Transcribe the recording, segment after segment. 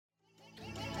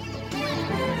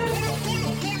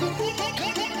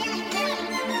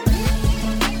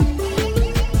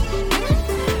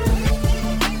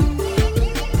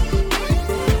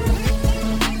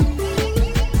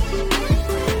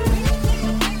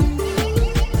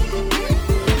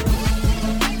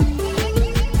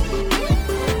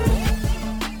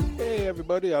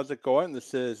everybody. How's it going?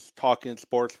 This is Talking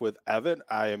Sports with Evan.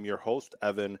 I am your host,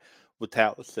 Evan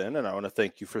Witalison, and I want to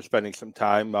thank you for spending some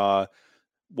time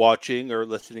watching or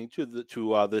listening to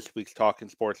this week's Talking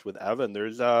Sports with Evan.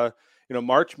 There's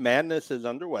March Madness is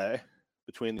underway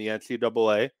between the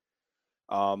NCAA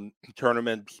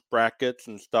tournaments, brackets,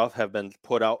 and stuff have been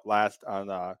put out last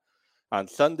on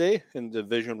Sunday in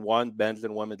Division One men's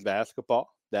and women's basketball.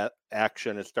 That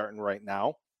action is starting right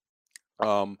now.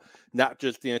 Um, Not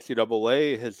just the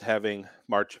NCAA is having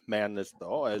March Madness,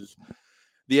 though, as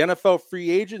the NFL free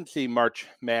agency March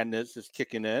Madness is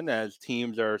kicking in as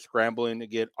teams are scrambling to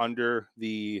get under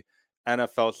the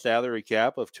NFL salary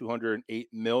cap of 208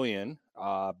 million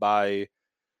by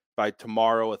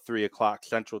tomorrow at 3 o'clock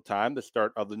Central Time, the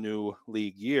start of the new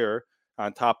league year.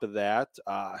 On top of that,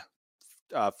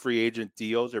 free agent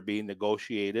deals are being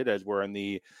negotiated as we're in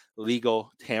the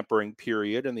legal tampering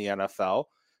period in the NFL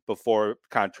before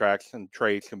contracts and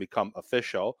trades can become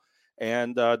official.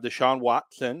 And Deshaun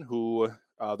Watson, who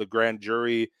the grand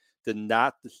jury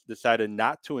decided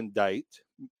not to indict,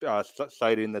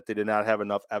 citing that they did not have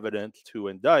enough evidence to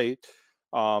indict.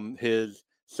 His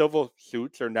civil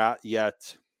suits are not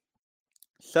yet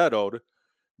settled,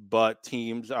 but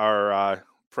teams are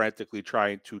frantically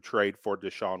trying to trade for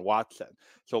Deshaun Watson.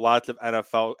 So lots of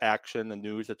NFL action and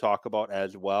news to talk about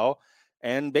as well,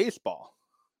 and baseball.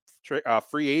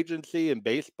 Free agency in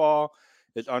baseball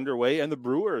is underway, and the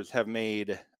Brewers have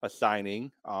made a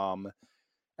signing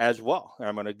as well.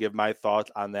 I'm going to give my thoughts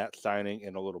on that signing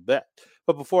in a little bit.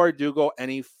 But before I do go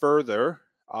any further,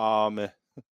 the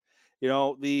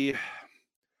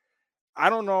I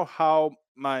don't know how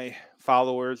my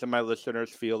followers and my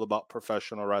listeners feel about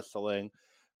professional wrestling,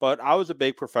 but I was a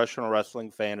big professional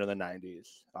wrestling fan in the 90s.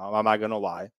 I'm not going to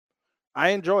lie. I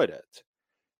enjoyed it.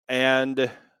 And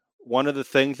one of the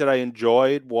things that I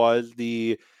enjoyed was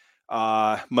the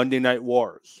Monday Night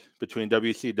Wars between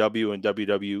WCW and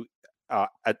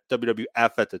at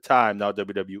WWF at the time, now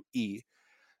WWE.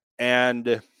 And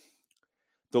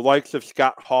the likes of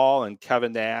Scott Hall and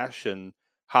Kevin Nash and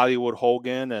Hollywood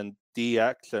Hogan and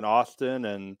DX and Austin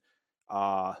and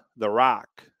The Rock,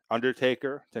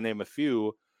 Undertaker, to name a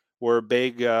few, were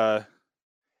big to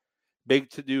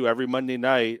do every Monday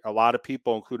night. A lot of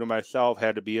people, including myself,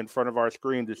 had to be in front of our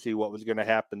screen to see what was going to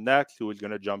happen next, who was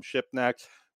going to jump ship next.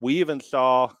 We even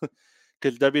saw,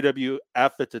 because WWF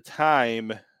at the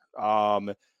time,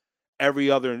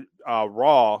 every other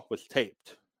Raw was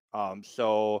taped.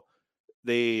 So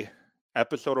the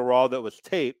episode of Raw that was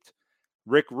taped,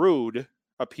 Rick Rude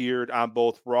appeared on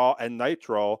both Raw and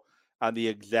Nitro on the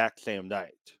exact same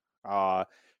night.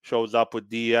 Shows up with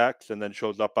DX and then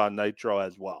shows up on Nitro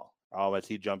as well as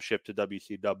he jumped ship to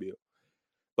WCW.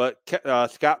 But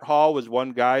Scott Hall was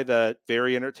one guy that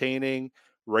very entertaining.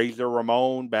 Razor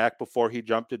Ramon back before he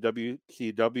jumped to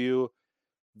WCW.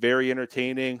 Very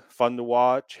entertaining, fun to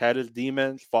watch. Had his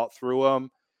demons, fought through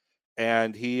them,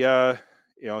 and he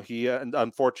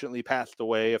unfortunately passed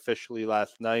away officially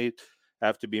last night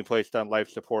after being placed on life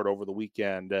support over the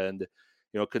weekend. And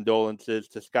condolences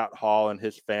to Scott Hall and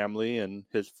his family and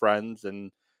his friends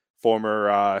and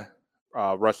former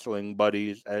wrestling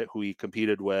buddies who he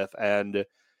competed with. And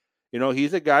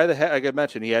he's a guy that, like I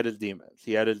mentioned, he had his demons.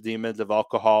 He had his demons of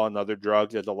alcohol and other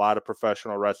drugs, as a lot of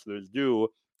professional wrestlers do,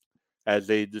 as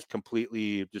they just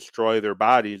completely destroy their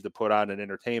bodies to put on an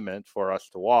entertainment for us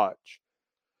to watch.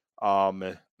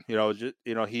 He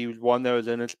was one that was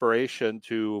an inspiration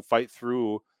to fight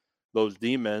through those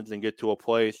demons and get to a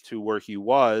place to where he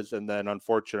was, and then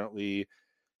unfortunately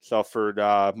suffered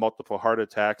multiple heart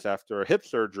attacks after a hip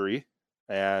surgery,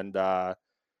 and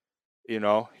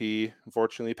he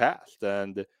unfortunately passed.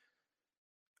 And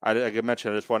like I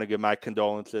mentioned, I just want to give my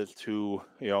condolences to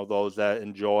those that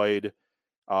enjoyed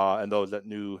and those that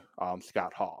knew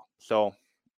Scott Hall. So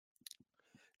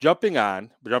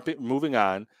moving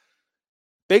on.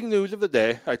 Big news of the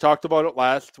day. I talked about it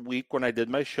last week when I did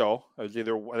my show. I think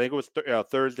it was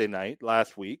Thursday night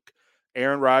last week.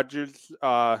 Aaron Rodgers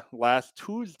last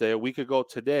Tuesday, a week ago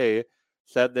today,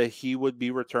 said that he would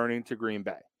be returning to Green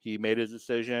Bay. He made his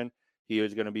decision. He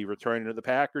was going to be returning to the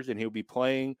Packers, and he'll be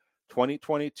playing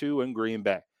 2022 in Green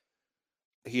Bay.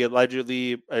 He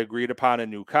allegedly agreed upon a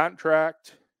new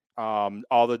contract.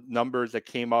 All the numbers that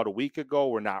came out a week ago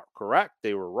were not correct.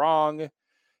 They were wrong.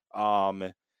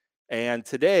 And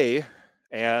today,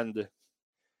 and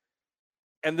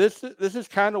this is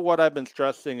kind of what I've been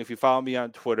stressing. If you follow me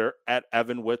on Twitter at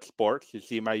Evan Witt Sports, you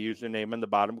see my username in the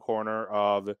bottom corner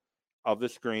of the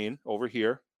screen over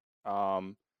here.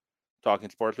 Talking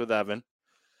Sports with Evan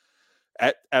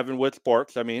at Evan Witt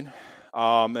Sports. I mean,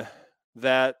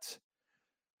 that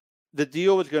the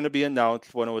deal was going to be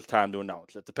announced when it was time to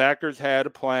announce it. The Packers had a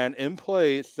plan in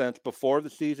place since before the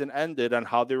season ended on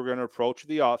how they were going to approach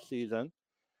the offseason.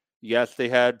 Yes, they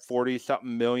had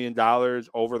 40-something million dollars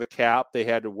over the cap they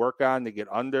had to work on to get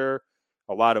under.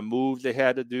 A lot of moves they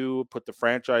had to do, put the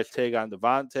franchise tag on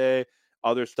Devontae,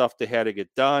 other stuff they had to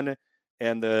get done.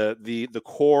 And the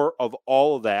core of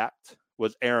all of that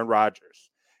was Aaron Rodgers.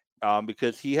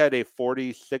 Because he had a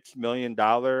 $46 million,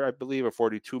 I believe, a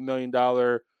 $42 million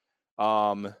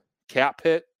cap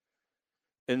hit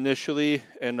initially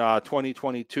in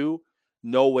 2022.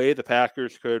 No way the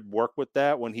Packers could work with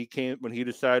that when he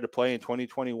decided to play in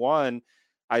 2021.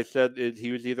 I said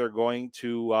he was either going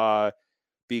to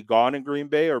be gone in Green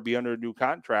Bay or be under a new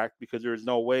contract because there's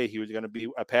no way he was going to be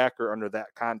a Packer under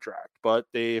that contract. But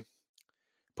they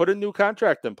put a new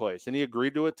contract in place and he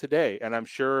agreed to it today. And I'm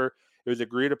sure it was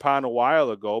agreed upon a while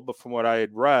ago, but from what I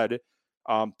had read,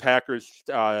 Packers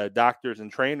doctors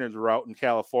and trainers were out in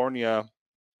California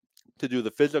to do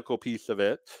the physical piece of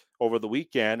it over the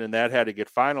weekend, and that had to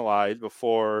get finalized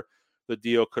before the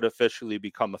deal could officially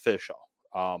become official.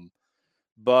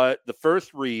 But the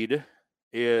first read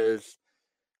is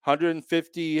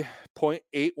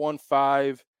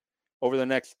 150.815 over the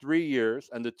next 3 years,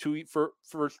 and the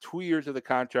first 2 years of the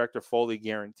contract are fully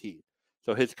guaranteed.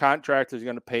 So his contract is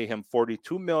going to pay him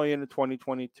 $42 million in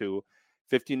 2022,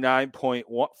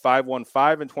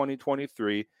 59.515 in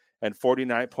 2023, and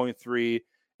 49.3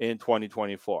 in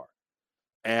 2024.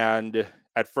 And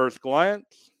at first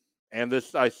glance, and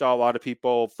this I saw a lot of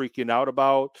people freaking out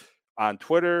about on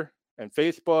Twitter and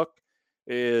Facebook,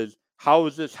 is how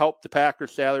does this help the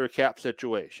Packers salary cap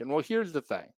situation? Well, here's the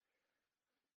thing.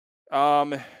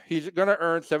 He's going to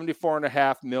earn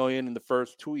 $74.5 million in the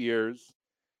first 2 years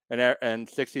and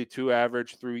 62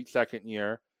 average through each second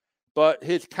year. But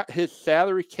his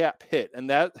salary cap hit,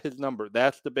 and his number,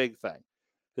 that's the big thing.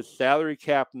 His salary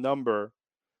cap number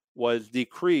was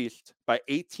decreased by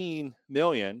 18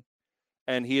 million,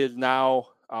 and he is now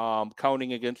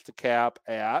counting against the cap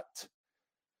go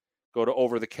to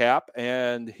over the cap,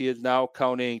 and he is now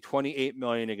counting 28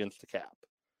 million against the cap.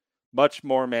 Much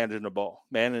more manageable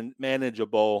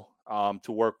to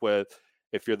work with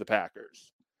if you're the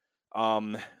Packers.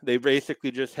 They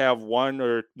basically just have one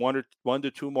to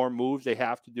two more moves they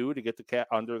have to do to get the cap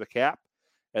under the cap,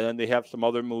 and then they have some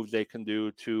other moves they can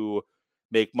do to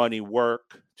make money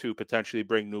work to potentially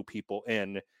bring new people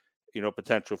in,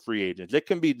 potential free agents. It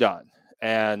can be done,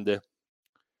 and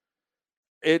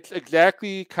it's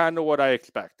exactly kind of what I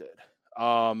expected.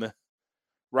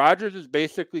 Rodgers is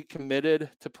basically committed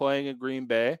to playing in Green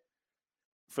Bay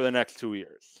for the next 2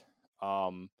 years.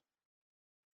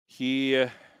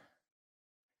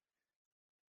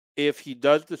 If he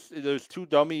does this, there's 2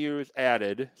 dummy years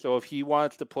added. So if he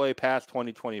wants to play past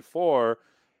 2024,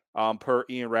 per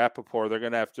Ian Rappaport, they're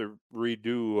going to have to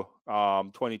redo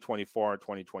 2024 and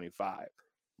 2025.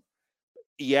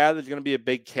 Yeah, there's going to be a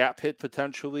big cap hit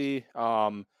potentially.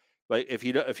 Like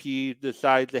if he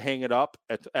decides to hang it up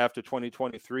after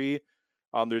 2023,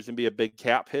 there's going to be a big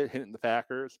cap hit hitting the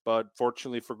Packers. But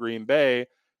fortunately for Green Bay,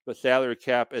 the salary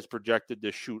cap is projected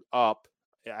to shoot up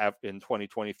in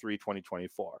 2023,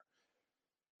 2024.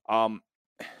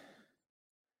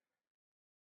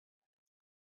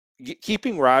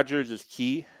 Keeping Rodgers is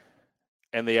key,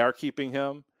 and they are keeping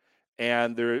him.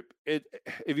 And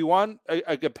if you want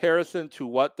a comparison to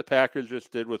what the Packers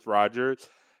just did with Rodgers,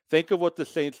 think of what the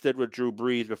Saints did with Drew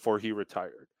Brees before he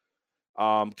retired.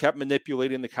 Kept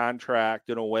manipulating the contract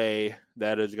in a way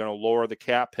that is going to lower the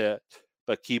cap hit,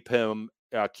 but keep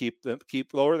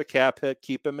lower the cap hit,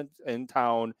 keep him in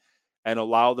town, and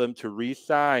allow them to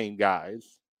re-sign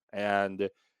guys and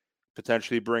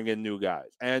potentially bring in new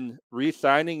guys. And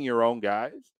re-signing your own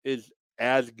guys is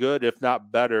as good, if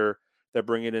not better, than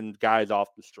bringing in guys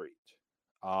off the street.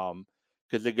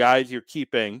 Because the guys you're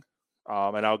keeping,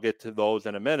 and I'll get to those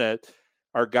in a minute,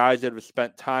 are guys that have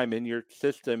spent time in your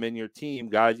system, in your team,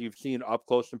 guys you've seen up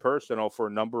close and personal for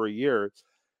a number of years.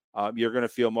 You're going to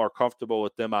feel more comfortable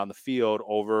with them on the field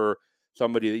over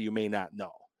somebody that you may not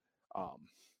know.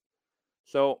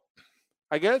 So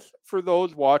I guess for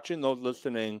those watching, those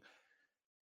listening,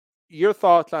 your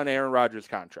thoughts on Aaron Rodgers'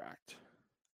 contract.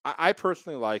 I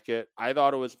personally like it. I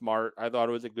thought it was smart. I thought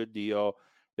it was a good deal.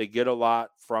 They get a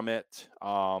lot from it,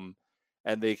 and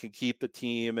they can keep the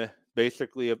team,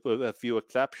 basically, with a few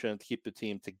exceptions, keep the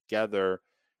team together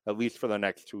at least for the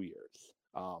next 2 years.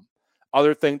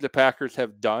 Other things the Packers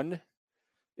have done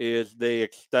is they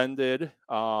extended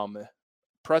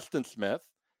Preston Smith,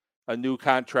 a new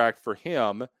contract for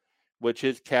him, which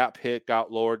his cap hit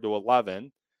got lowered to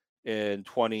 11 in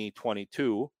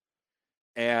 2022.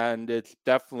 and it's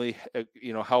definitely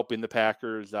helping the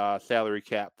Packers salary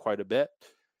cap quite a bit.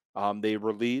 They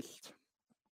released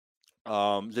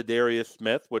Zadarius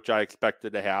Smith, which I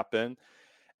expected to happen.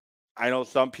 I know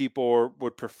some people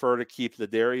would prefer to keep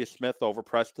Zadarius Smith over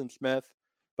Preston Smith,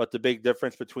 but the big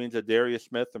difference between Zadarius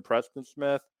Smith and Preston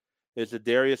Smith is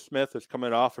Zadarius Smith is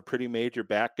coming off a pretty major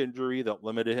back injury that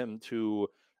limited him to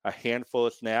a handful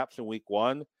of snaps in week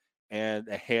 1 and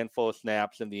a handful of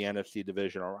snaps in the NFC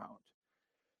divisional round.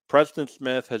 Preston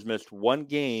Smith has missed 1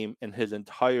 game in his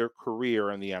entire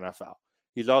career in the NFL.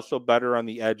 He's also better on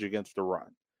the edge against the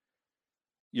run.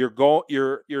 You're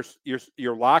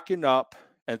locking up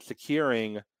and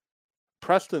securing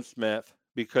Preston Smith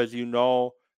because you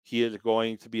know he is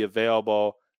going to be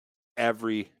available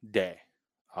every day.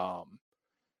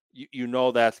 You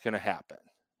know that's going to happen,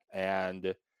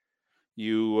 and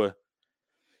you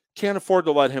can't afford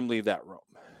to let him leave that room.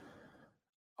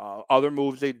 Other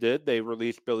moves they did, they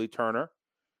released Billy Turner.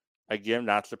 Again,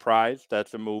 not surprised.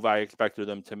 That's a move I expected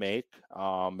them to make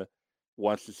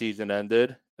once the season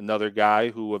ended. Another guy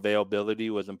who availability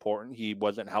was important. He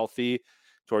wasn't healthy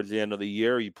towards the end of the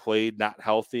year. He played not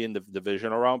healthy in the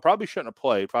divisional round. Probably shouldn't have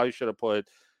played. Probably should have put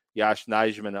Yosh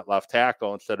Nijman at left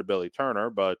tackle instead of Billy Turner.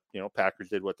 But, Packers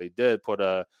did what they did, put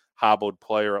a hobbled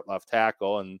player at left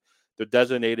tackle, and they're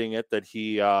designating it that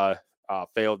he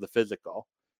failed the physical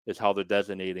is how they're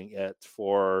designating it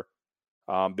for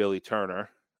Billy Turner.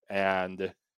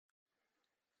 And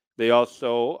they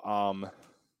also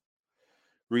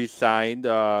re-signed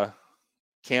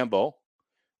Campbell,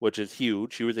 which is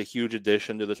huge. He was a huge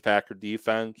addition to this Packer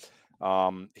defense.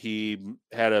 He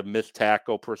had a missed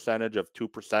tackle percentage of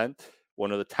 2%,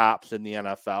 one of the tops in the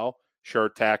NFL. Sure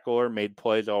tackler, made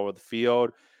plays all over the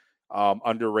field,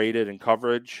 underrated in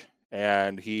coverage.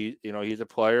 And he's a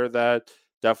player that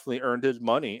definitely earned his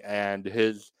money. And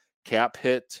his cap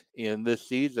hit in this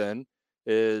season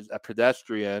is a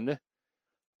pedestrian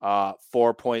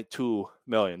 $4.2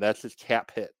 million. That's his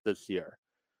cap hit this year.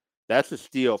 That's a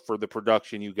steal for the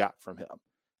production you got from him.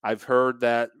 I've heard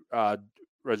that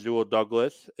Rasul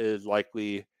Douglas is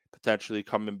likely potentially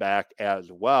coming back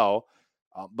as well.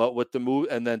 But with the move,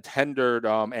 and then tendered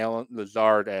Allen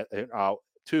Lazard at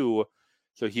too,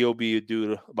 so he'll be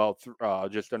due about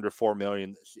just under $4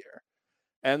 million this year.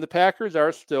 And the Packers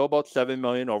are still about $7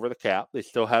 million over the cap. They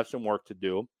still have some work to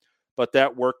do, but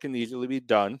that work can easily be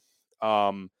done.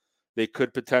 They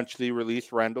could potentially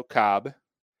release Randall Cobb,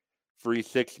 free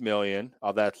 $6 million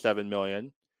of that $7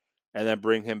 million, and then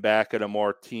bring him back at a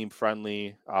more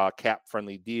team-friendly,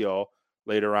 cap-friendly deal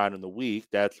later on in the week.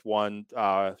 That's one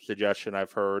suggestion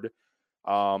I've heard.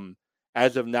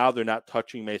 As of now, they're not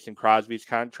touching Mason Crosby's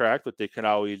contract, but they can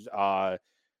always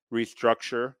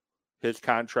restructure his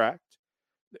contract.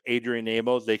 Adrian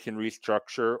Amos, they can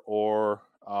restructure or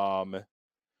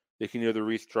they can either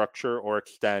restructure or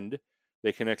extend.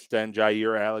 They can extend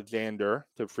Jair Alexander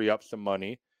to free up some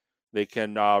money. They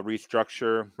can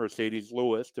restructure Mercedes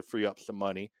Lewis to free up some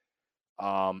money.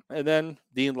 And then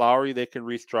Dean Lowry, they can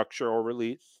restructure or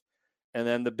release. And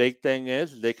then the big thing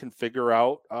is they can figure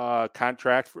out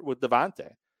contract with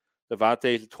Devontae.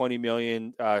 Devontae is a $20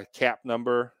 million cap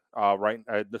number,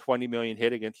 the $20 million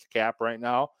hit against the cap right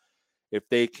now. If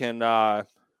they can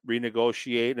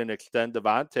renegotiate and extend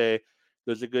Devontae,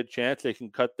 there's a good chance they can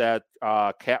cut that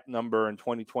cap number in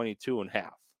 2022 in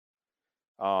half.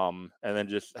 And then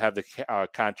just have the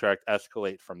contract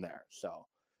escalate from there. So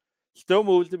still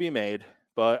moves to be made,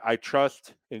 but I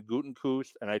trust in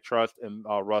Gutekunst and I trust in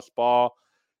Russ Ball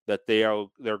that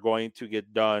they're going to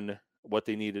get done what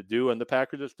they need to do. And the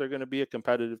Packers, they're going to be a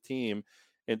competitive team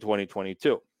in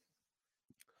 2022.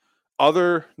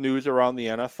 Other news around the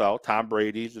NFL, Tom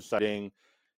Brady's deciding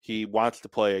he wants to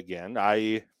play again.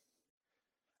 I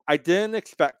didn't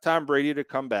expect Tom Brady to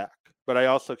come back, but I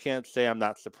also can't say I'm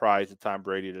not surprised that Tom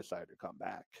Brady decided to come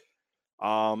back.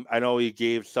 I know he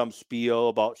gave some spiel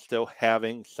about still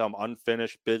having some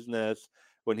unfinished business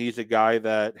when he's a guy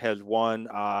that has won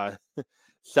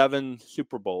 7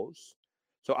 Super Bowls.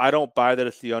 So I don't buy that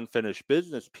it's the unfinished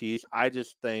business piece. I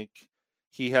just think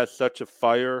he has such a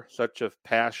fire, such a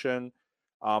passion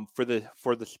for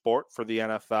the sport, for the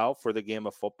NFL, for the game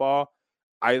of football.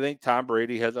 I think Tom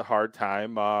Brady has a hard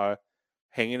time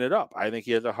hanging it up. I think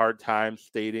he has a hard time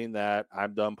stating that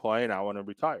I'm done playing, I want to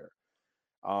retire.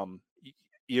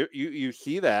 You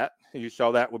see that. You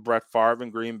saw that with Brett Favre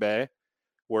in Green Bay,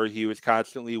 where he was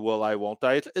constantly, will I, won't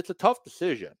I? It's a tough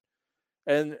decision.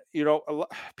 And,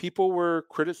 people were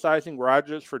criticizing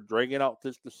Rodgers for dragging out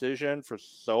this decision for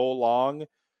so long.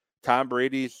 Tom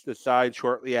Brady's decide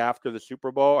shortly after the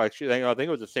Super Bowl, actually, I think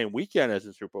it was the same weekend as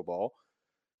the Super Bowl,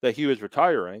 that he was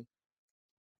retiring.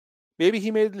 maybe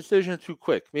he made the decision too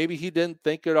quick. Maybe he didn't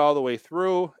think it all the way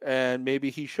through, and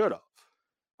maybe he should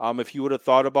have. If he would have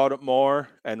thought about it more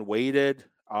and waited,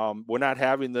 we're not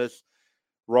having this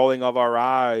rolling of our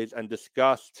eyes and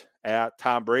disgust at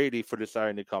Tom Brady for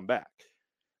deciding to come back.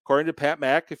 According to Pat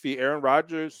McAfee, Aaron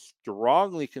Rodgers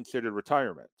strongly considered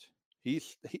retirement. He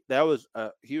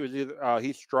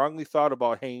strongly thought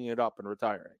about hanging it up and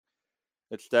retiring.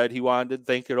 Instead, he wanted to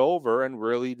think it over and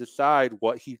really decide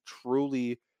what he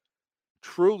truly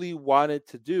wanted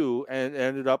to do, and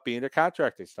ended up being a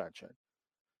contract extension.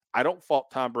 I don't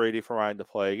fault Tom Brady for wanting to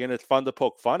play again. It's fun to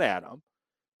poke fun at him,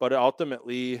 but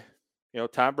ultimately,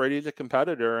 Tom Brady's a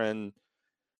competitor, and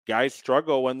guys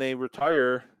struggle when they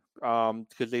retire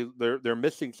because they're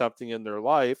missing something in their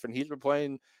life, and he's been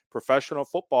playing professional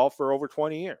football for over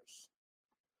 20 years.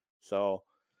 So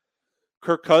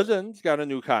Kirk Cousins got a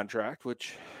new contract,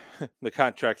 which the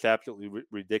contract's absolutely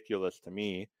ridiculous to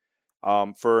me.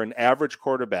 For an average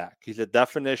quarterback, he's a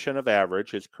definition of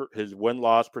average. His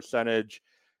win-loss percentage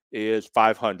is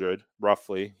 500,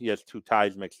 roughly. He has 2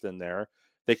 ties mixed in there. I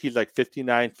think he's like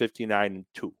 59, 59, and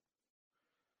 2.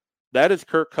 That is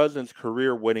Kirk Cousins'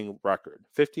 career winning record,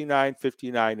 59,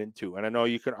 59, and 2. And I know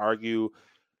you can argue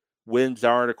wins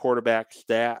aren't a quarterback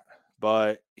stat,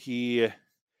 but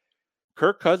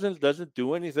Kirk Cousins doesn't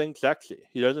do anything sexy.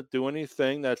 He doesn't do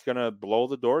anything that's going to blow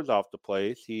the doors off the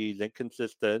place. He's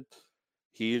inconsistent.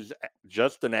 He's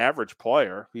just an average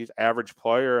player. He's average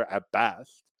player at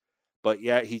best. But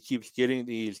yet he keeps getting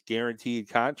these guaranteed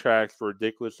contracts for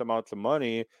ridiculous amounts of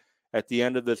money. At the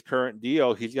end of this current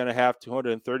deal, he's going to have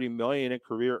 $230 million in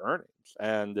career earnings.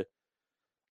 And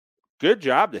good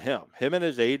job to him. Him and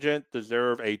his agent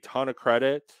deserve a ton of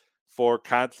credit for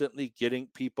constantly getting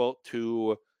people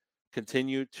to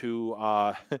continue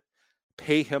to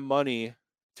pay him money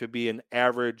to be an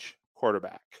average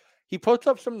quarterback. He puts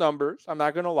up some numbers. I'm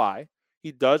not going to lie.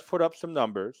 He does put up some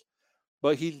numbers,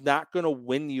 but he's not going to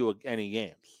win you any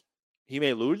games. He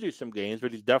may lose you some games,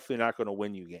 but he's definitely not going to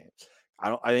win you games.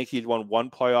 I think he's won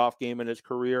 1 playoff game in his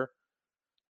career,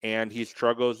 and he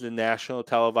struggles in national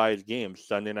televised games,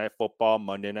 Sunday Night Football,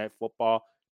 Monday Night Football.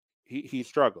 He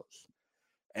struggles.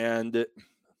 And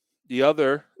the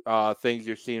other things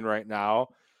you're seeing right now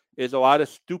is a lot of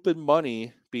stupid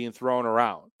money being thrown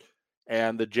around.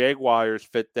 And the Jaguars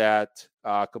fit that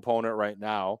component right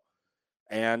now.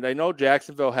 And I know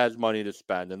Jacksonville has money to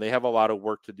spend, and they have a lot of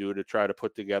work to do to try to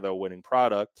put together a winning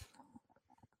product.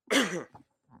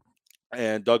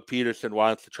 And Doug Peterson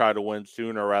wants to try to win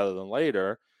sooner rather than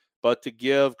later. But to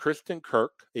give Kristen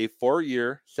Kirk a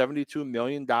 4-year, $72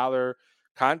 million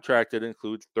contract that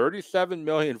includes $37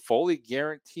 million fully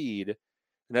guaranteed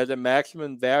and has a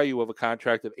maximum value of a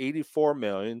contract of $84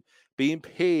 million, being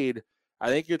paid, I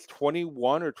think it's $21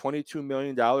 or $22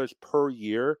 million per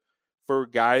year for a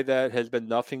guy that has been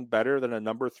nothing better than a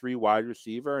number 3 wide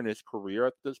receiver in his career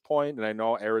at this point. And I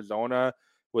know Arizona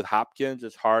with Hopkins,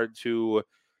 it's hard to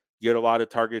get a lot of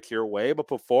targets your way. But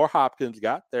before Hopkins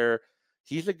got there,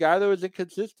 he's a guy that was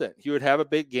inconsistent. He would have a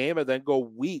big game and then go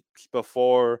weeks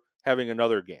before having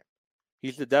another game.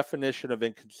 He's the definition of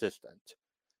inconsistent.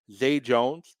 Zay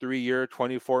Jones, 3-year,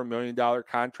 $24 million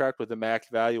contract with a max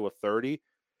value of 30.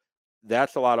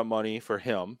 That's a lot of money for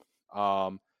him.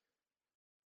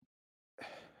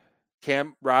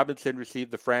 Cam Robinson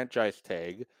received the franchise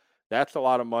tag. That's a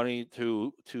lot of money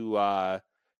to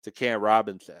Cam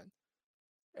Robinson.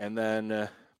 And then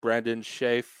Brandon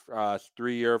Schaaf,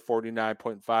 3-year,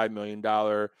 $49.5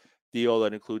 million deal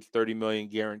that includes $30 million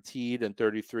guaranteed and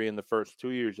 $33 in the first 2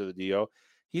 years of the deal.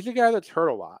 He's a guy that's hurt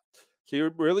a lot. So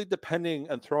you're really depending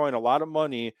and throwing a lot of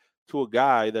money to a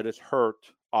guy that is hurt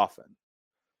often.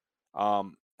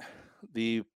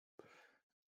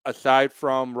 Aside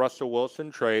from Russell Wilson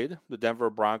trade, the Denver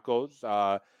Broncos,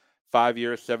 5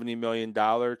 years, $70 million,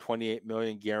 $28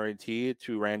 million guaranteed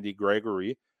to Randy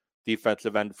Gregory,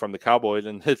 defensive end from the Cowboys.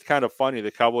 And it's kind of funny. The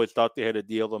Cowboys thought they had a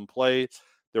deal in place.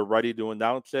 They're ready to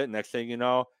announce it. Next thing you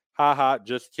know,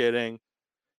 just kidding.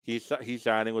 He's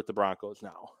signing with the Broncos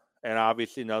now. And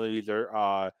obviously none of these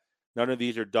are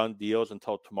done deals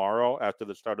until tomorrow after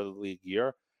the start of the league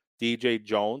year. DJ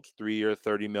Jones, 3-year,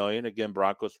 $30 million. Again,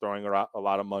 Broncos throwing a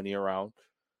lot of money around.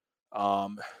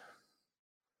 The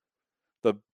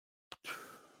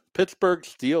Pittsburgh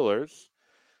Steelers,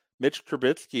 Mitch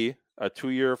Trubisky, a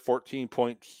 2-year,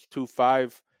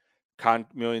 $14.25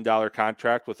 million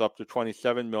contract with up to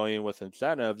 $27 million with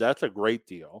incentive. That's a great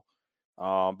deal.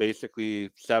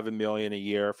 Basically $7 million a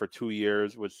year for 2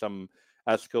 years with some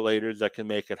escalators that can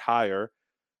make it higher.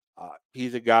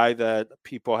 He's a guy that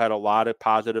people had a lot of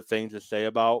positive things to say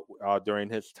about during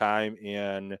his time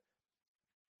in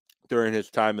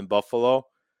Buffalo.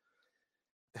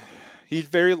 he's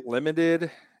very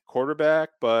limited quarterback,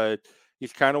 but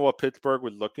he's kind of what Pittsburgh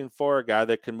was looking for, a guy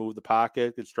that can move the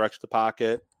pocket, can stretch the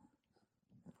pocket,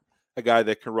 a guy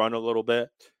that can run a little bit.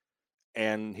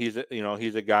 And he's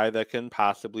a guy that can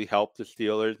possibly help the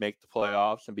Steelers make the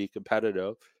playoffs and be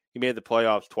competitive. He made the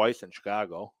playoffs twice in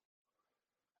Chicago.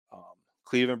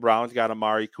 Cleveland Browns got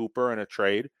Amari Cooper in a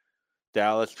trade.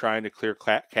 Dallas trying to clear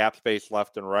cap space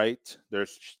left and right. They're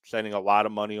sending a lot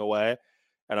of money away.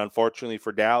 And unfortunately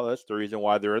for Dallas, the reason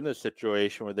why they're in this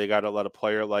situation where they got to let a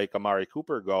player like Amari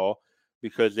Cooper go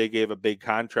because they gave a big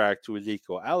contract to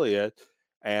Ezekiel Elliott.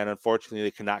 And unfortunately,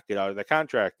 they cannot get out of the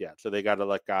contract yet. So they got to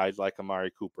let guys like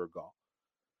Amari Cooper go.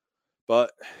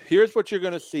 But here's what you're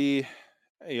going to see.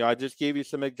 I just gave you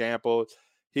some examples.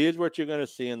 Here's what you're going to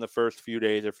see in the first few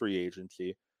days of free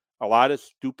agency. A lot of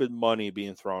stupid money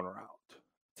being thrown around.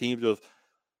 Teams with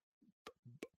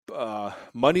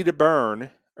money to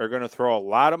burn are going to throw a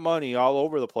lot of money all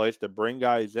over the place to bring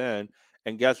guys in.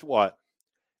 And guess what?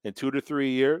 In 2 to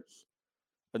 3 years,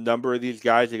 a number of these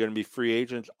guys are going to be free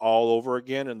agents all over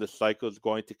again, and the cycle is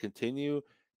going to continue,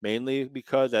 mainly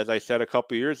because, as I said a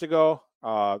couple years ago,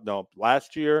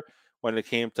 last year, when it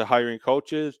came to hiring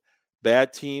coaches,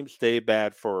 bad teams stay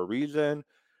bad for a reason.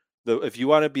 If you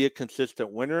want to be a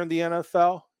consistent winner in the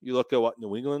NFL, you look at what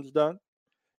New England's done.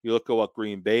 You look at what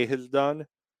Green Bay has done.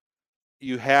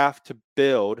 You have to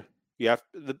build.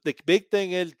 The big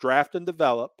thing is draft and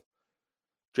develop.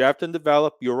 Draft and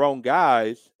develop your own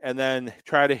guys, and then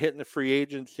try to hit in the free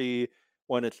agency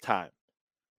when it's time.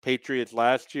 Patriots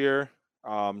last year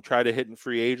tried to hit in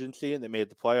free agency, and they made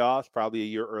the playoffs probably a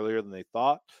year earlier than they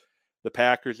thought. The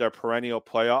Packers are a perennial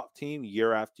playoff team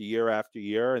year after year after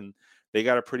year, and they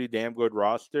got a pretty damn good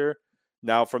roster.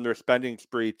 Now, from their spending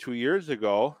spree 2 years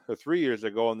ago or 3 years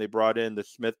ago, and they brought in the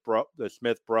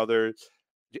Smith brothers,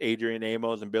 Adrian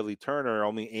Amos and Billy Turner,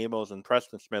 only Amos and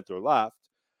Preston Smith are left.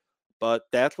 But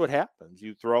that's what happens.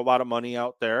 You throw a lot of money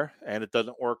out there, and it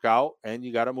doesn't work out, and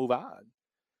you got to move on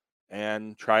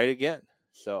and try it again.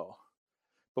 So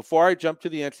before I jump to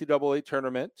the NCAA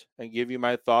tournament and give you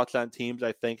my thoughts on teams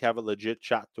I think have a legit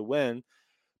shot to win,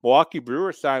 Milwaukee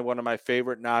Brewers signed one of my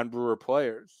favorite non-Brewer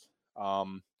players.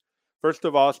 First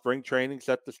of all, spring training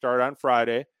set to start on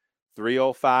Friday,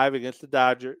 3:05 against the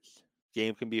Dodgers.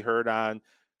 Game can be heard on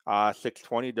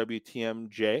 620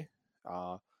 WTMJ.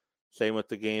 Same with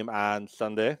the game on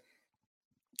Sunday.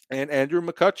 And Andrew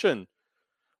McCutchen,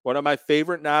 one of my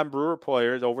favorite non-Brewer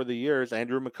players over the years.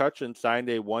 Andrew McCutchen signed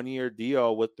a 1-year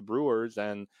deal with the Brewers,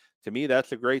 and to me,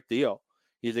 that's a great deal.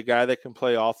 He's a guy that can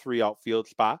play all 3 outfield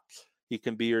spots. He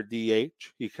can be your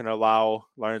DH. He can allow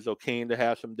Lorenzo Cain to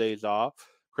have some days off,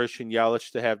 Christian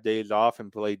Yelich to have days off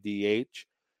and play DH.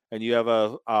 And you have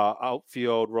a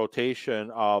outfield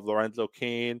rotation of Lorenzo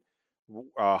Cain,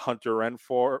 Hunter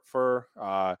Renfroe,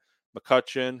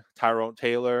 McCutchen, Tyrone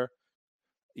Taylor,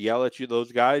 Yelich.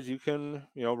 Those guys, you can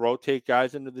rotate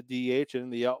guys into the DH and in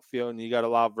the outfield, and you got a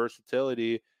lot of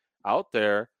versatility out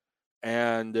there.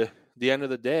 And at the end of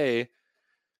the day,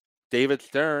 David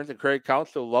Stearns and Craig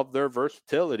Counsell love their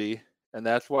versatility, and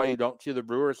that's why you don't see the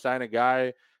Brewers sign a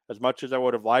guy as much as I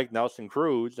would have liked Nelson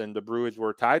Cruz, and the Brewers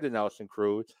were tied to Nelson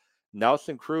Cruz.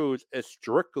 Nelson Cruz is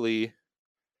strictly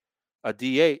a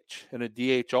DH and a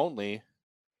DH only.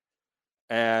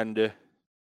 And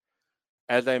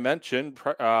as I mentioned,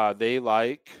 they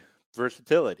like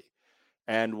versatility.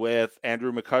 And with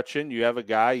Andrew McCutchen, you have a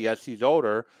guy, yes, he's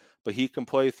older, but he can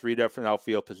play 3 different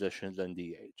outfield positions in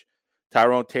DH.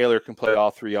 Tyrone Taylor can play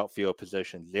all 3 outfield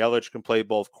positions. Yelich can play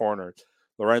both corners.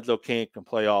 Lorenzo Cain can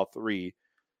play all 3.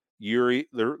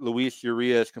 Luis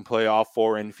Urias can play all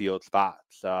 4 infield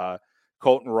spots.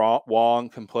 Colton Wong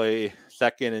can play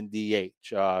second in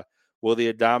DH.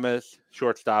 Willie Adames,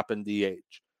 shortstop in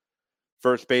DH.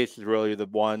 First base is really the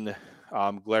one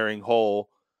glaring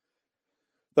hole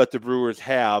that the Brewers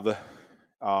have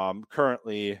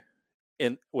currently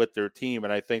with their team,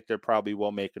 and I think they probably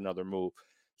will make another move.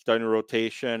 Starting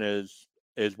rotation is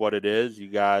what it is. You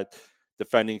got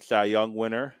defending Cy Young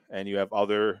winner, and you have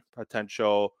other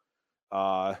potential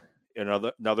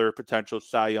another potential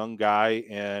Cy Young guy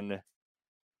in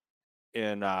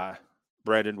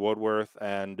Brandon Woodworth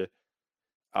and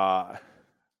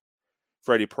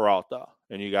Freddie Peralta.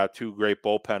 And you got 2 great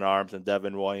bullpen arms and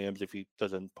Devin Williams if he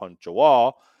doesn't punch a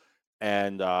wall,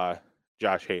 and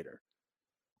Josh Hader.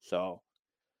 So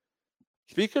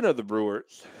speaking of the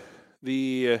Brewers,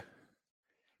 the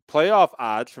playoff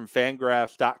odds from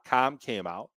Fangraphs.com came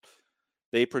out.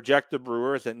 They project the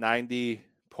Brewers at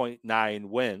 90.9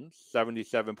 wins,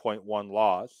 77.1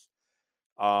 loss,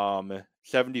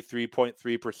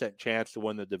 73.3% chance to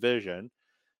win the division,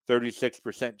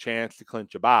 36% chance to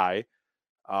clinch a bye.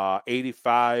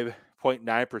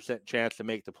 85.9% chance to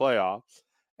make the playoffs,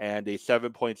 and a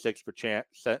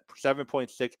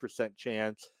 7.6%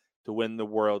 chance to win the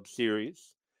World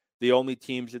Series. The only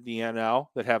teams in the NL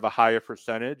that have a higher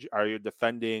percentage are your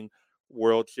defending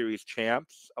World Series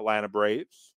champs, Atlanta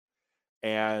Braves,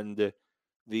 and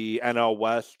the NL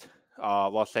West,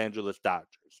 Los Angeles Dodgers.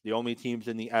 The only teams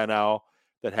in the NL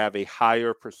that have a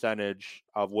higher percentage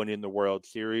of winning the World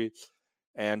Series.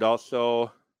 And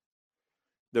also,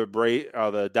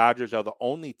 the Dodgers are the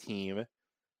only team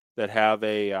that have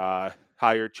a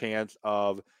higher chance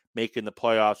of making the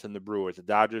playoffs than the Brewers. The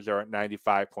Dodgers are at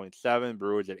 95.7,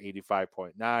 Brewers at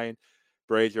 85.9,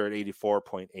 Braves are at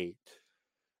 84.8.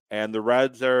 And the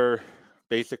Reds are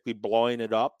basically blowing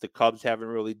it up. The Cubs haven't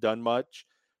really done much.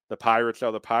 The Pirates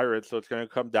are the Pirates, so it's going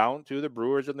to come down to the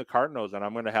Brewers and the Cardinals. And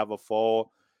I'm going to have a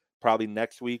full, probably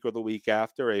next week or the week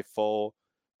after, a full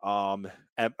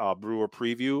Brewer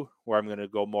preview where I'm going to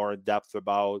go more in depth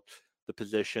about the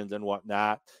positions and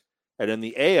whatnot. And in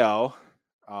the AL,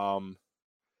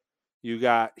 you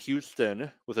got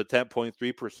Houston with a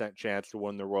 10.3% chance to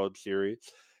win the World Series,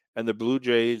 and the Blue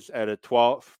Jays at a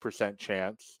 12%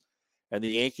 chance, and the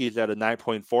Yankees at a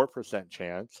 9.4%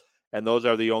 chance. And those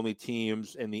are the only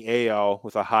teams in the AL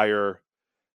with a higher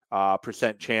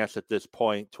percent chance at this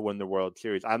point to win the World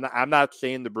Series. I'm not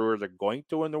saying the Brewers are going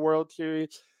to win the World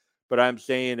Series, but I'm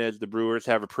saying as the Brewers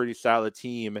have a pretty solid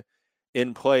team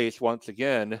in place once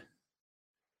again,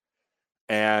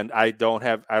 and I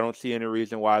don't see any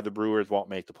reason why the Brewers won't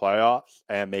make the playoffs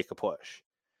and make a push.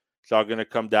 It's all going to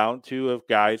come down to if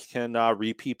guys can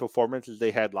repeat performances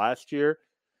they had last year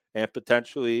and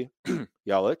potentially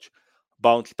Yelich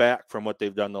bounce back from what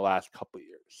they've done the last couple of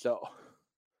years. So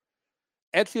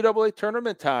NCAA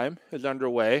tournament time is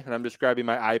underway, and I'm just grabbing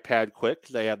my iPad quick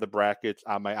because I have the brackets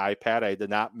on my iPad. I did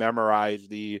not memorize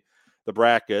the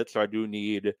brackets, so I do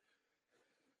need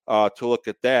to look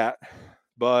at that.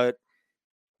 But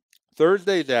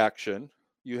Thursday's action,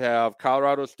 you have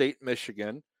Colorado State,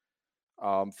 Michigan.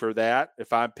 For that,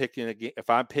 if I'm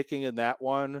picking in that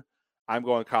one, I'm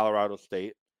going Colorado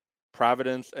State.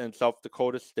 Providence and South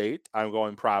Dakota State, I'm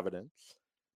going Providence.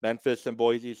 Memphis and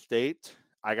Boise State,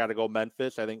 I got to go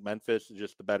Memphis. I think Memphis is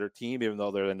just the better team, even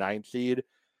though they're the 9th seed.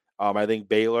 I think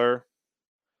Baylor,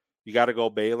 you got to go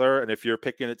Baylor. And if you're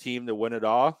picking a team to win it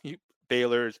all,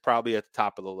 Baylor is probably at the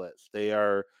top of the list.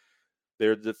 They're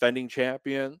defending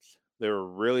champions. They were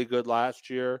really good last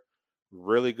year,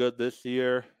 really good this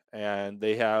year, and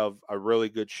they have a really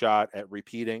good shot at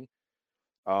repeating.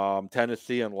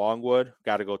 Tennessee and Longwood,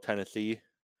 got to go Tennessee.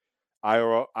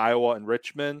 Iowa and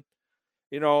Richmond.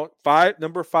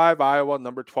 Number 5 Iowa,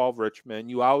 number 12 Richmond.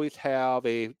 You always have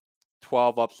a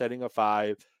 12 upsetting a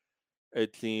 5.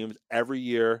 It seems every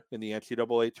year in the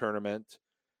NCAA tournament.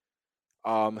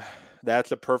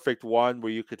 That's a perfect one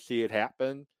where you could see it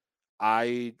happen.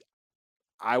 I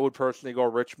would personally go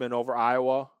Richmond over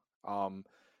Iowa.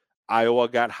 Iowa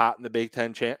got hot in the Big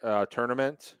Ten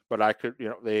tournament, but I could,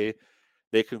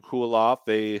 they can cool off.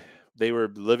 They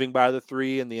were living by the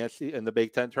 3 in the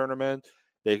Big Ten tournament.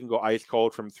 They can go ice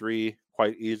cold from 3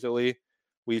 quite easily.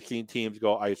 We've seen teams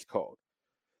go ice cold.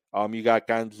 You got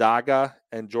Gonzaga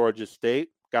and Georgia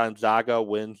State. Gonzaga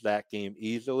wins that game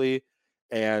easily,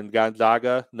 and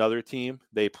Gonzaga, another team,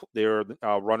 they were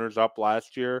runners up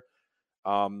last year.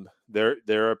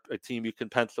 They're a team you can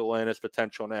pencil in as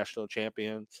potential national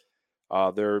champions.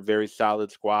 They're a very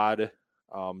solid squad.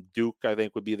 Duke, I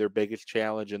think, would be their biggest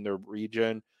challenge in their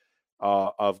region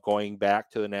of going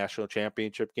back to the national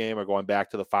championship game or going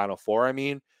back to the Final Four,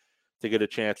 to get a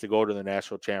chance to go to the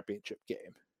national championship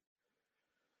game.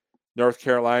 North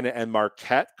Carolina and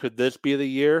Marquette. Could this be the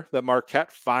year that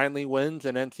Marquette finally wins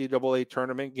an NCAA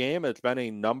tournament game? It's been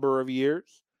a number of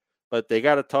years, but they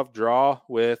got a tough draw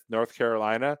with North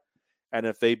Carolina. And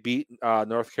if they beat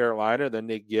North Carolina, then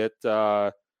they get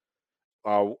a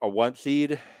 1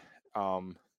 seed.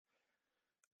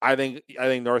 I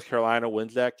think North Carolina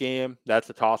wins that game. That's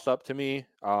a toss-up to me.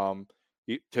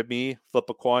 To me, flip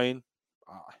a coin.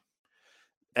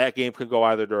 That game could go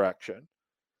either direction.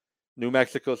 New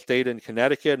Mexico State and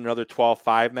Connecticut, another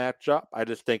 12-5 matchup. I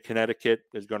just think Connecticut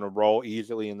is going to roll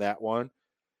easily in that one.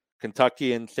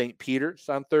 Kentucky and St. Peter's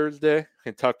on Thursday.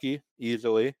 Kentucky,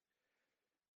 easily.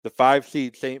 The 5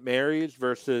 seed St. Mary's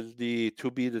versus the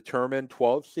to-be-determined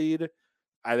 12 seed.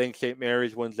 I think St.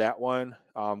 Mary's wins that one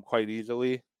quite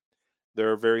easily.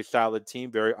 They're a very solid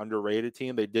team, very underrated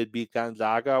team. They did beat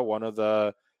Gonzaga, one of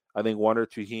the, I think, 1 or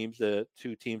 2 teams,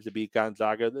 two teams to beat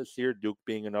Gonzaga this year, Duke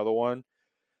being another one.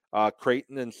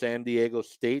 Creighton and San Diego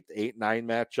State, 8-9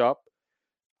 matchup.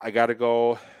 I got to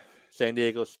go San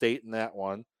Diego State in that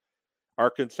one.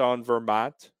 Arkansas and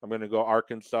Vermont. I'm going to go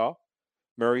Arkansas.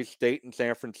 Murray State and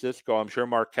San Francisco. I'm sure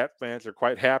Marquette fans are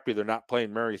quite happy they're not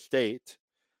playing Murray State.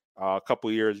 A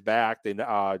couple years back,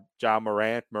 John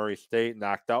Morant, Murray State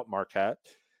knocked out Marquette,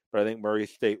 but I think Murray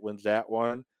State wins that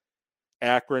one.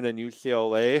 Akron and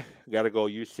UCLA. Got to go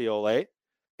UCLA.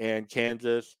 And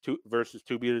Kansas versus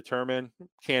to be determined.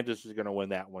 Kansas is going to win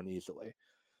that one easily.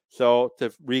 So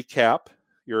to recap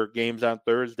your games on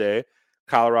Thursday,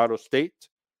 Colorado State,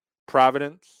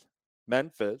 Providence,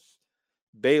 Memphis,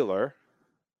 Baylor,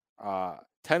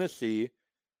 Tennessee,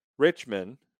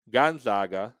 Richmond,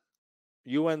 Gonzaga,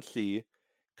 UNC,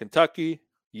 Kentucky,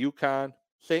 UConn,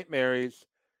 St. Mary's,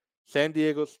 San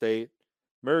Diego State,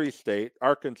 Murray State,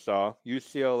 Arkansas,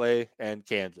 UCLA, and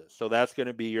Kansas. So that's going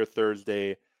to be your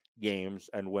Thursday games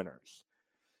and winners.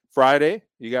 Friday,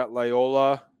 you got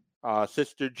Loyola,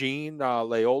 Sister Jean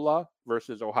Loyola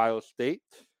versus Ohio State.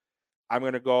 I'm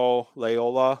going to go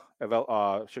Loyola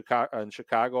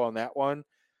Chicago on that one.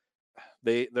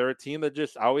 They're a team that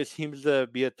just always seems to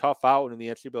be a tough out in the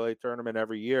NCAA tournament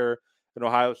every year. And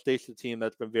Ohio State's a team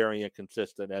that's been very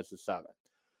inconsistent as the 7th.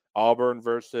 Auburn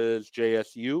versus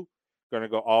JSU. Going to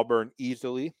go Auburn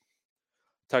easily.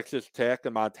 Texas Tech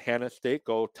and Montana State.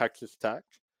 Go Texas Tech.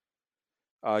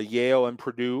 Yale and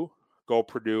Purdue. Go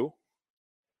Purdue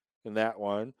in that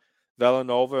one.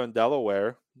 Villanova and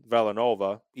Delaware.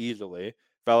 Villanova easily.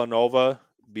 Villanova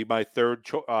be my third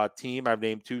team. I've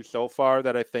named 2 so far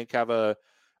that I think have a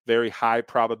very high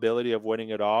probability of winning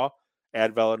it all.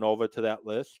 Add Villanova to that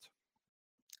list.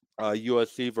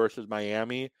 USC versus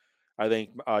Miami. I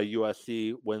think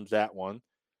USC wins that one.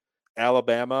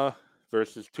 Alabama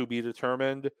versus to be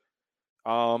determined.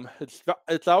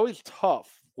 It's always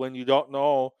tough when you don't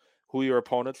know who your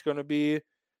opponent's going to be,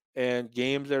 and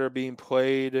games that are being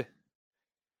played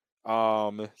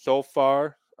so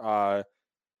far.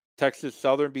 Texas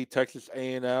Southern beat Texas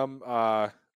A&M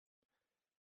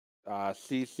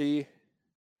CC.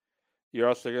 You're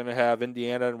also going to have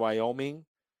Indiana and Wyoming.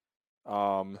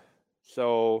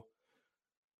 So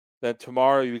then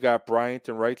tomorrow you got Bryant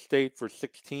and Wright State for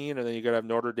 16, and then you got to have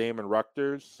Notre Dame and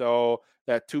Rutgers. So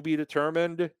that to be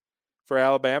determined for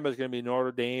Alabama is going to be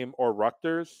Notre Dame or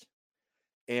Rutgers,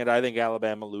 and I think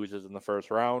Alabama loses in the first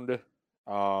round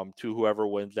to whoever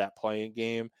wins that playing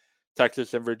game.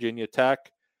 Texas and Virginia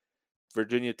Tech.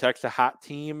 Virginia Tech's a hot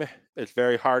team. It's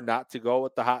very hard not to go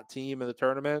with the hot team in the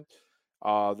tournament.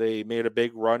 They made a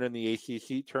big run in the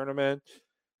ACC tournament,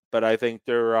 but I think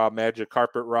their magic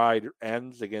carpet ride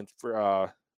ends against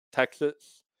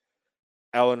Texas.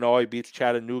 Illinois beats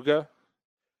Chattanooga.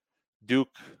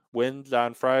 Duke wins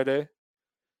on Friday.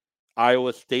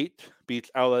 Iowa State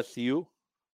beats LSU,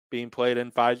 being played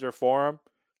in Pfizer Forum,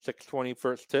 6:20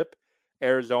 first tip.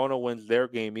 Arizona wins their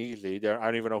game easy. I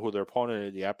don't even know who their opponent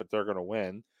is yet, but they're going to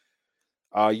win.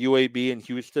 UAB and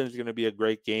Houston is going to be a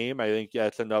great game. I think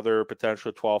that's another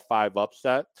potential 12-5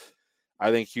 upset.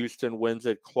 I think Houston wins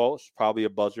it close, probably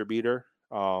a buzzer beater.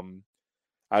 I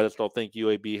just don't think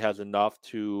UAB has enough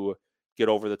to get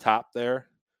over the top there.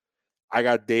 I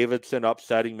got Davidson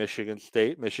upsetting Michigan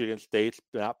State. Michigan State's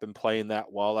not been playing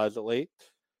that well as of late.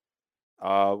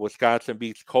 Wisconsin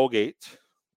beats Colgate,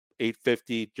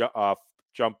 850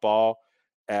 jump ball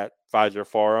at Pfizer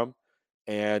Forum.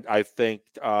 And I think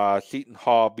Seton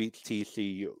Hall beats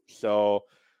TCU. So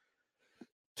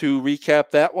to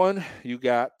recap that one, you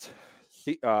got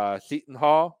Seton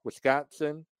Hall,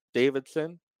 Wisconsin,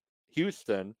 Davidson,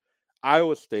 Houston,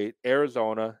 Iowa State,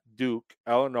 Arizona, Duke,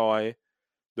 Illinois,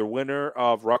 the winner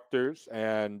of Rutgers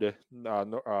and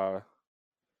Notre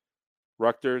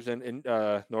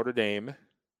Dame.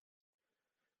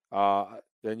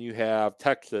 Then you have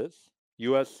Texas,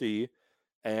 USC,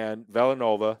 and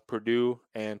Villanova, Purdue,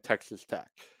 and Texas Tech.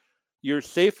 Your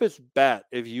safest bet,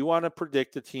 if you want to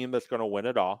predict a team that's going to win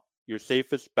it all, your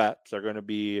safest bets are going to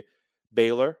be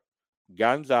Baylor,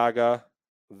 Gonzaga,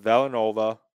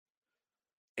 Villanova,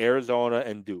 Arizona,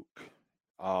 and Duke.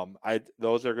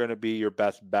 Those are going to be your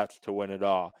best bets to win it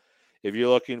all. If you're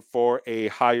looking for a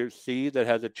higher seed that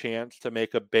has a chance to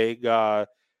make a big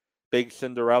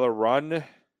Cinderella run,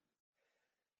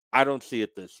 I don't see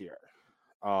it this year.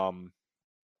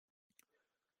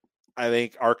 I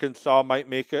think Arkansas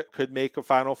could make a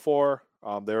Final Four.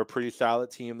 They're a pretty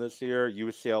solid team this year.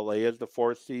 UCLA as the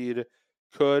 4th seed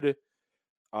could,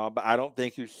 but I don't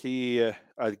think you see a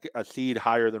seed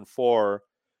higher than 4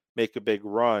 make a big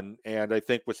run. And I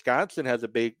think Wisconsin has a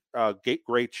big,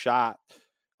 great shot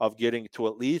of getting to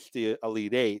at least the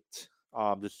Elite 8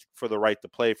 just for the right to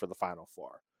play for the Final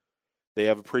Four. They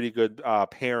have a pretty good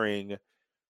pairing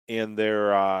in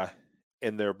their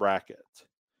bracket.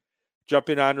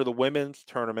 Jumping on to the women's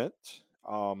tournament,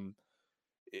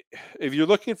 if you're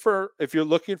looking for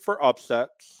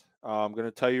upsets, I'm going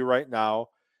to tell you right now,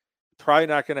 probably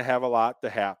not going to have a lot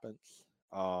that happens.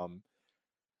 Um,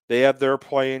 they have their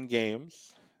playing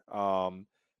games, but I'm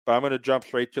going to jump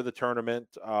straight to the tournament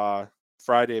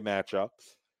Friday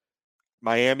matchups.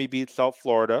 Miami beats South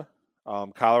Florida.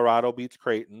 Colorado beats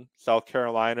Creighton. South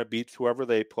Carolina beats whoever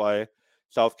they play.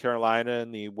 South Carolina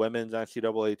in the women's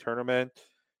NCAA tournament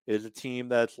is a team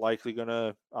that's likely going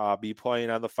to be playing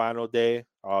on the final day.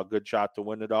 Good shot to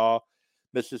win it all.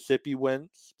 Mississippi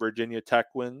wins. Virginia Tech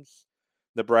wins.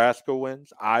 Nebraska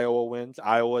wins. Iowa wins.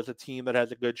 Iowa is a team that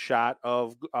has a good shot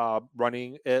of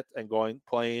running it and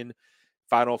playing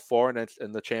Final Four, and it's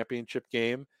in the championship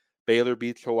game. Baylor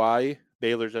beats Hawaii.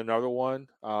 Baylor's another one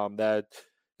that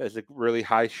has a really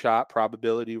high shot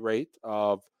probability rate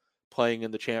of playing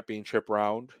in the championship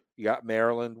round. You got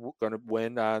Maryland going to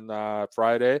win on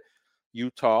Friday,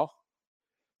 Utah,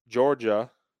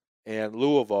 Georgia, and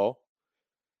Louisville,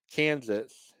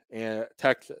 Kansas, and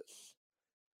Texas,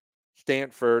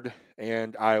 Stanford,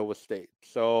 and Iowa State.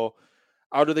 So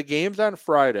out of the games on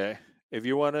Friday, if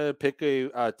you want to pick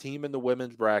a team in the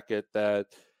women's bracket that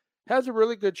has a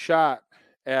really good shot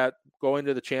at going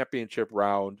to the championship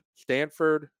round,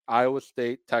 Stanford, Iowa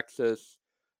State, Texas,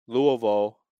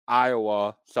 Louisville,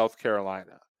 Iowa, South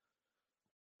Carolina.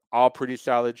 All pretty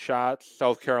solid shots.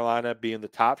 South Carolina being the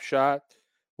top shot,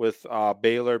 with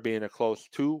Baylor being a close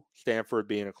 2, Stanford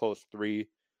being a close 3.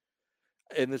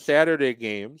 In the Saturday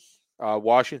games,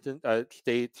 Washington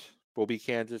State will be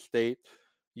Kansas State.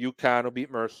 UConn will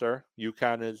beat Mercer.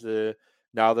 UConn is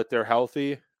now that they're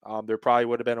healthy. There probably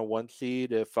would have been a 1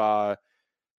 seed if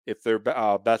their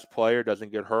best player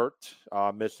doesn't get hurt,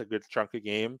 miss a good chunk of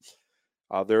games.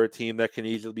 They're a team that can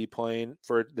easily be playing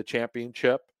for the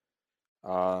championship.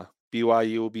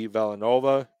 BYU will beat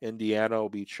Villanova. Indiana will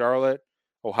beat Charlotte.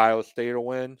 Ohio State will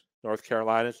win. North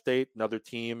Carolina State, another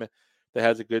team that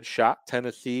has a good shot.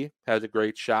 Tennessee has a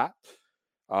great shot.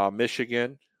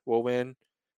 Michigan will win.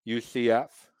 UCF,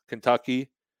 Kentucky,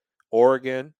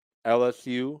 Oregon,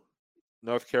 LSU,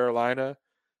 North Carolina,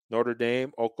 Notre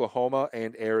Dame, Oklahoma,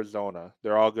 and Arizona.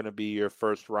 They're all going to be your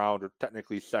first round, or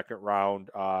technically second round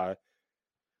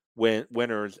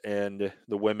winners in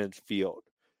the women's field.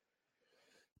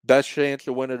 Best chance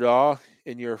to win it all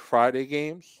in your Saturday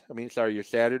games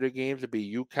would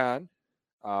be UConn,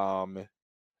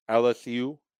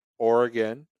 LSU,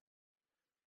 Oregon,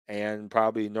 and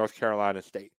probably North Carolina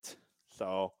State.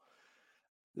 So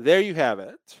there you have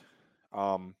it.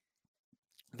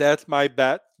 That's my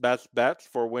best bets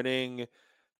for winning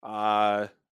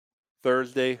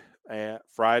Thursday,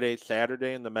 Friday,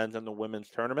 Saturday in the men's and the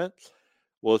women's tournaments.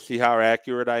 We'll see how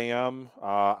accurate I am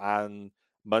on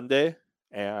Monday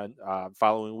and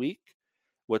following week.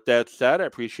 With that said, I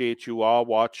appreciate you all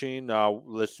watching,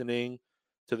 listening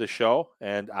to the show,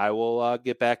 and I will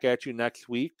get back at you next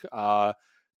week.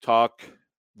 Talk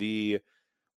the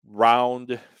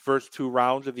first 2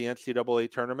 rounds of the NCAA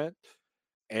tournament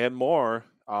and more.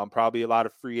 Probably a lot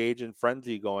of free agent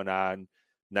frenzy going on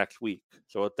next week.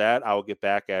 So with that, I will get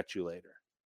back at you later.